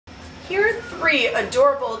Here are 3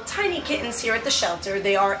 adorable tiny kittens here at the shelter.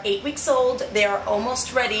 They are 8 weeks old. They are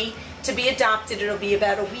almost ready to be adopted. It'll be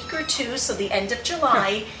about a week or 2, so the end of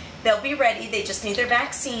July. They'll be ready. They just need their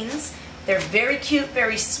vaccines. They're very cute,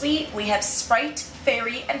 very sweet. We have Sprite,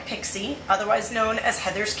 Fairy, and Pixie, otherwise known as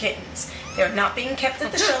Heather's kittens. They're not being kept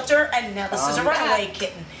at the shelter, and now this is a runaway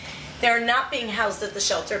kitten. They're not being housed at the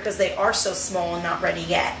shelter because they are so small and not ready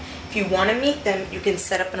yet. If you want to meet them, you can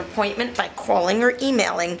set up an appointment by calling or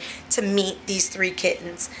emailing to meet these 3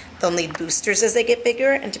 kittens. They'll need boosters as they get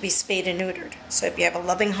bigger and to be spayed and neutered. So if you have a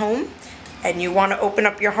loving home and you want to open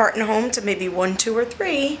up your heart and home to maybe 1, 2, or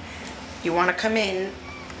 3, you want to come in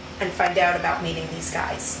and find out about meeting these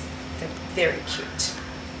guys. They're very cute.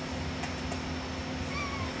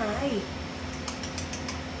 Hi.